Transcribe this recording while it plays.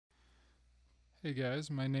Hey guys,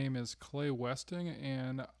 my name is Clay Westing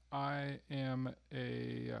and I am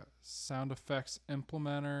a sound effects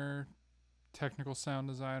implementer, technical sound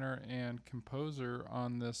designer, and composer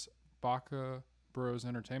on this Baka Bros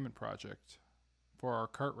Entertainment project for our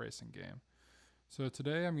kart racing game. So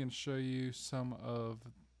today I'm going to show you some of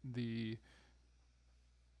the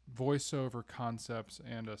voiceover concepts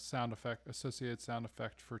and a associated sound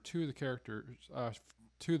effect for two of the characters,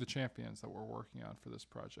 two of the champions that we're working on for this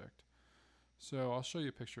project. So I'll show you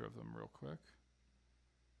a picture of them real quick.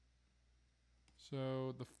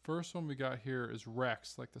 So the first one we got here is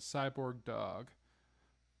Rex, like the cyborg dog.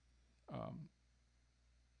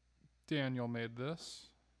 Daniel made this.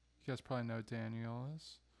 You guys probably know who Daniel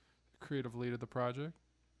is, the creative lead of the project.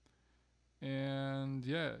 And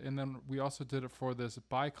yeah, and then we also did it for this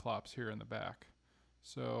Biclops here in the back.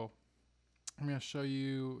 So I'm going to show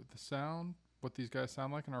you the sound, what these guys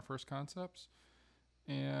sound like in our first concepts,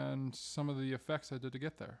 and some of the effects I did to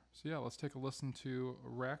get there. So yeah, let's take a listen to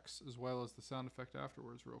Rex as well as the sound effect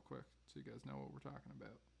afterwards real quick so you guys know what we're talking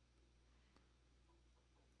about.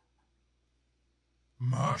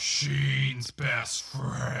 Machine's best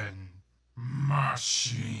friend.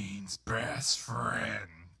 Machine's best friend.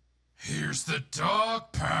 Here's the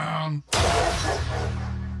dog pound.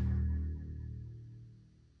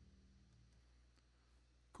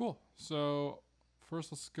 Cool. So first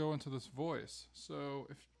let's go into this voice. So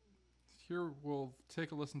if here we'll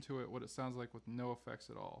take a listen to it, what it sounds like with no effects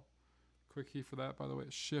at all. Quick key for that, by the way,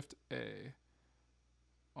 is Shift A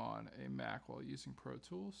on a Mac while using Pro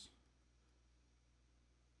Tools.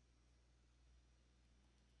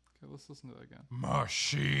 Okay, let's listen to that again.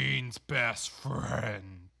 Machine's best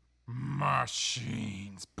friend.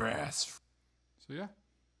 Machine's best friend. So yeah,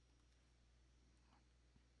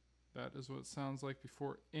 that is what it sounds like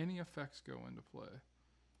before any effects go into play.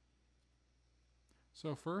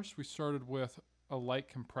 So first we started with a light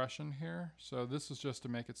compression here. So this is just to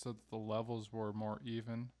make it so that the levels were more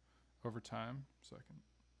even over time. Second.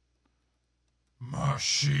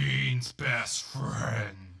 Machine's best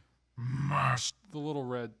friend. The little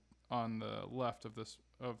red on the left of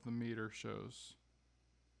the meter shows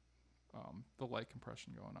the light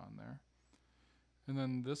compression going on there. And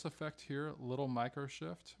then this effect here, little micro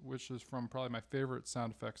shift, which is from probably my favorite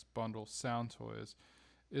sound effects bundle, Sound Toys.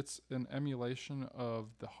 It's an emulation of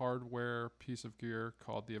the hardware piece of gear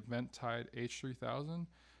called the Event-Tide H3000.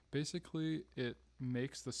 Basically, it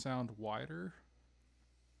makes the sound wider,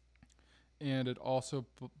 and it also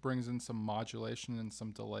brings in some modulation and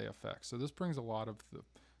some delay effects. So this brings a lot of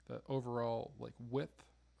the overall like width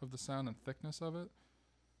of the sound and thickness of it.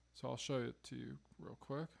 So I'll show it to you real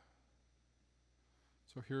quick.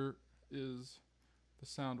 So here is the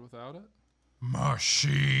sound without it.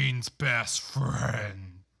 Machine's best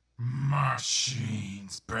friend.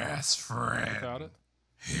 Machine's best friend. Without it.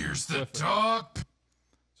 Here's the dog.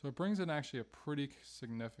 So it brings in actually a pretty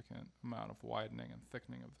significant amount of widening and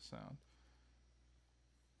thickening of the sound.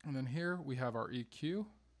 And then here we have our EQ.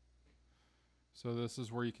 So this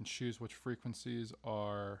is where you can choose which frequencies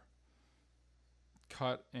are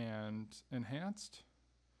cut and enhanced.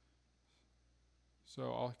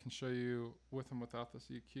 So I can show you with and without this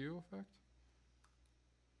EQ effect.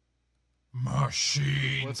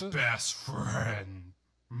 Machine's best friend.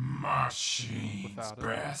 Machine's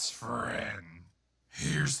best friend.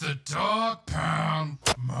 Here's the dog pound.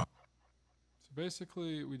 So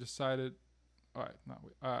basically we decided,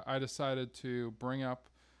 I decided to bring up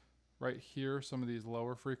right here some of these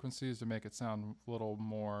lower frequencies to make it sound a little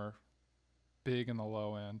more big in the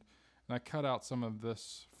low end. And I cut out some of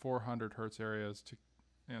this 400 hertz areas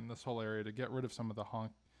and this whole area to get rid of some of the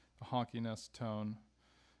honkiness tone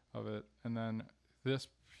of it. And then this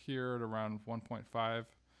here at around 1.5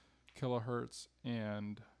 kilohertz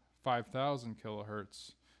and 5,000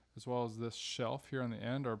 kilohertz, as well as this shelf here on the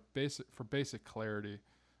end, are basic clarity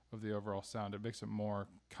of the overall sound. It makes it more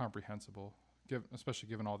comprehensible, especially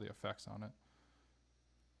given all the effects on it.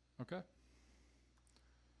 Okay.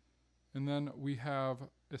 And then we have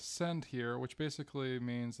Ascend here, which basically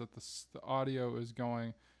means that the audio is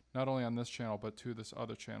going not only on this channel, but to this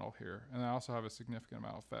other channel here. And I also have a significant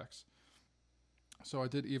amount of effects. So I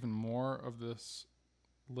did even more of this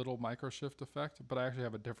little micro shift effect, but I actually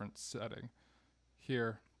have a different setting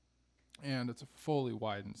here. And it's fully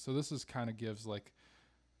widened. So this is kind of gives like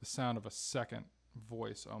the sound of a second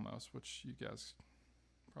voice almost, which you guys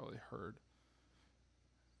probably heard.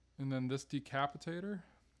 And then this decapitator,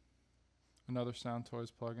 another Sound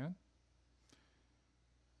Toys plugin.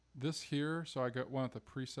 This here, so I got one with the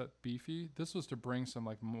preset beefy. This was to bring some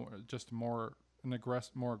like more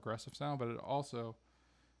aggressive sound, but it also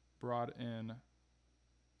brought in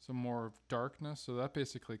some more darkness. So that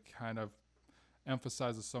basically kind of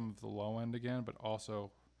emphasizes some of the low end again, but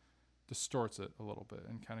also distorts it a little bit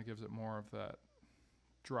and kind of gives it more of that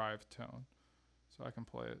drive tone. So I can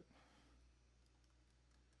play it.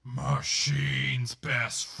 Machine's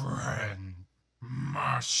best friend.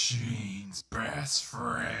 Machine's best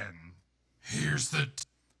friend. Here's the...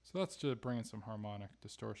 So that's just bringing some harmonic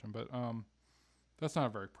distortion, but that's not a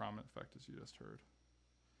very prominent effect, as you just heard.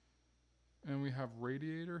 And we have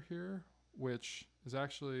radiator here, which is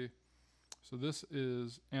actually, so this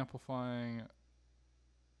is amplifying.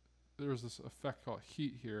 There's this effect called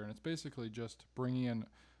heat here, and it's basically just bringing in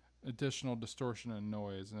additional distortion and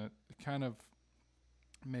noise, and it kind of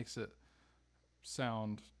makes it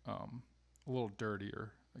sound a little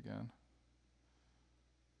dirtier again.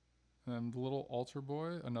 And the little altar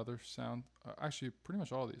boy, another sound. Actually, pretty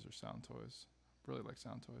much all of these are sound toys. Really like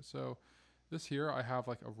sound toys. So this here, I have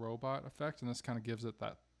like a robot effect, and this kind of gives it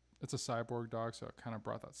that. It's a cyborg dog, so it kind of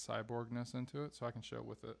brought that cyborgness into it. So I can show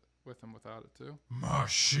with it, with and without it too.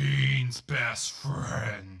 Machine's best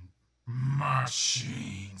friend.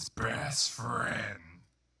 Machine's best friend.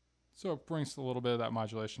 So it brings a little bit of that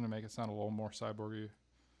modulation to make it sound a little more cyborgy.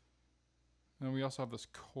 And we also have this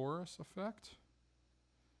chorus effect,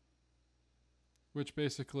 which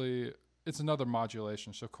basically, it's another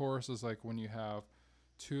modulation. So chorus is like when you have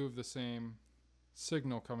two of the same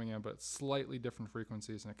signal coming in, but slightly different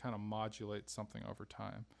frequencies, and it kind of modulates something over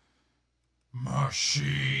time.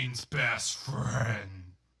 Machine's best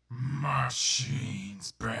friend.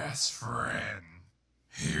 Machine's best friend.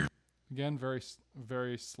 Here. Again, very,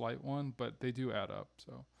 very slight one, but they do add up.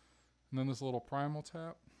 So, and then this little primal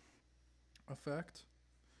tap effect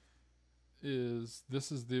is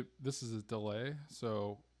this is a delay.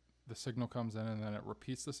 So the signal comes in and then it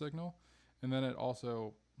repeats the signal, and then it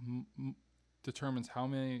also determines how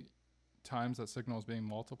many times that signal is being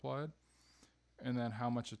multiplied, and then how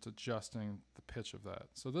much it's adjusting the pitch of that.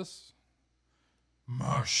 So this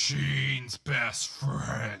Machine's best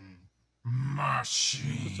friend.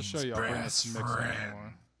 Machine's just to show you, I'll bring this best mix in friend.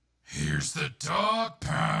 more. Here's the dog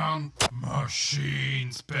pound.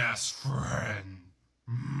 Machine's best friend.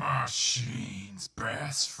 Machine's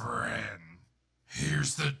best friend.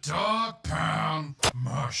 Here's the dog pound.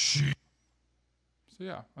 Machine. So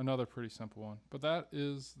yeah, another pretty simple one. But that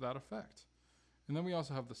is that effect. And then we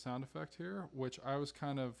also have the sound effect here, which I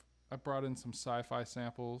brought in some sci-fi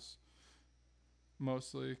samples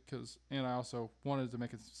mostly, and I also wanted to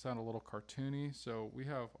make it sound a little cartoony. So we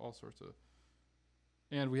have all sorts of,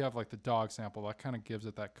 and we have like the dog sample that kind of gives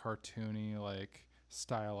it that cartoony, like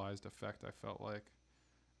stylized effect, I felt like.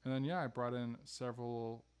 And then, yeah, I brought in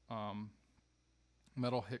several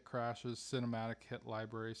metal hit crashes, cinematic hit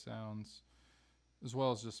library sounds, as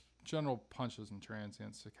well as just general punches and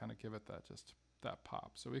transients to kind of give it that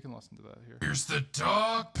pop. So we can listen to that here. Here's the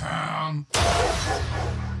dog pound.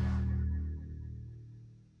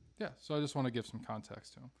 Yeah, so I just want to give some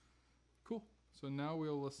context to him. Cool. So now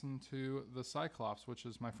we'll listen to the Cyclops, which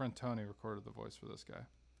is my friend Tony recorded the voice for this guy.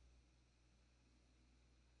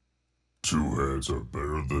 Two heads are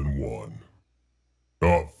better than one.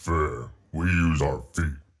 Not fair. We use our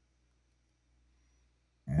feet.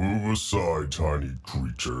 Move aside, tiny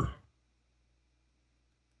creature.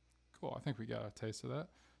 Cool, I think we got a taste of that.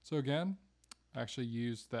 So again, I actually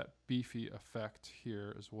used that beefy effect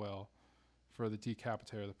here as well for the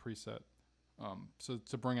decapitator, the preset. So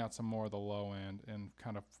to bring out some more of the low end and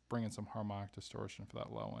kind of bring in some harmonic distortion for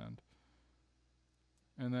that low end.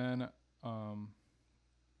 And then I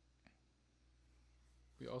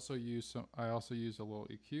also used a little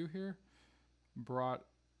EQ here.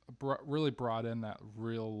 Really brought in that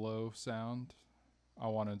real low sound. I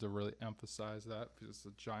wanted to really emphasize that because it's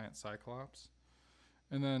a giant Cyclops.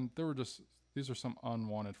 And then these are some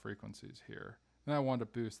unwanted frequencies here. And I wanted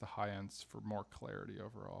to boost the high ends for more clarity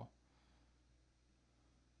overall.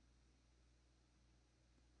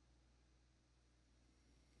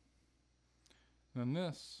 And then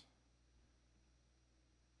this,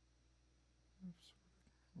 oops,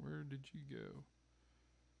 where did you go?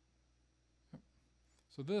 Yep.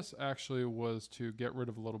 So this actually was to get rid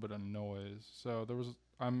of a little bit of noise. So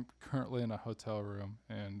I'm currently in a hotel room,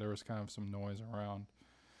 and there was kind of some noise around,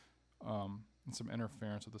 and some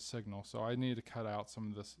interference with the signal. So I need to cut out some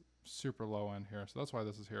of this super low end here. So that's why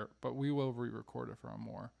this is here. But we will re-record it for a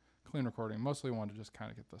more clean recording. Mostly wanted to just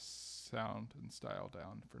kind of get the sound and style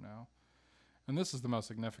down for now. And this is the most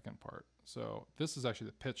significant part. So this is actually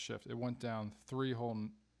the pitch shift. It went down 3 whole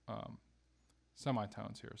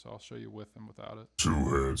semitones here. So I'll show you with and without it. Two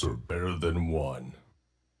heads are better than one.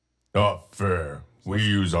 Not fair. We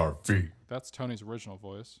use our feet. That's Tony's original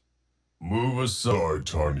voice. Move aside,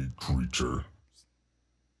 tiny creature.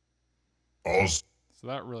 So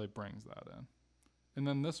that really brings that in. And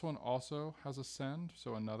then this one also has a send,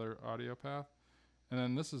 so another audio path. And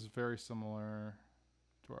then this is very similar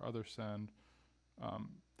to our other send.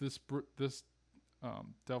 This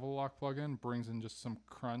Devil Lock plugin brings in just some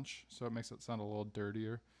crunch, so it makes it sound a little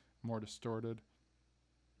dirtier, more distorted.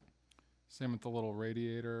 Same with the little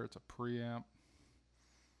radiator. It's a preamp,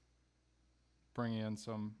 bringing in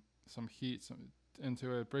some heat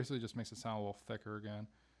into it. Basically, just makes it sound a little thicker again.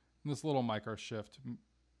 And this little micro shift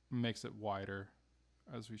makes it wider,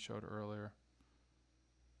 as we showed earlier.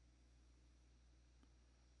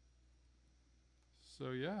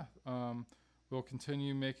 So yeah, we'll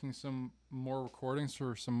continue making some more recordings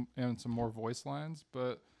for some more voice lines,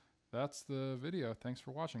 but that's the video. Thanks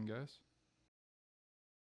for watching, guys.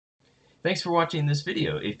 Thanks for watching this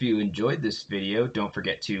video. If you enjoyed this video, don't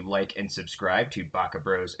forget to like and subscribe to Baka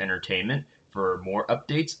Bros Entertainment for more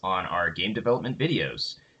updates on our game development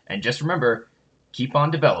videos. And just remember, keep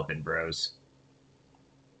on developing, bros.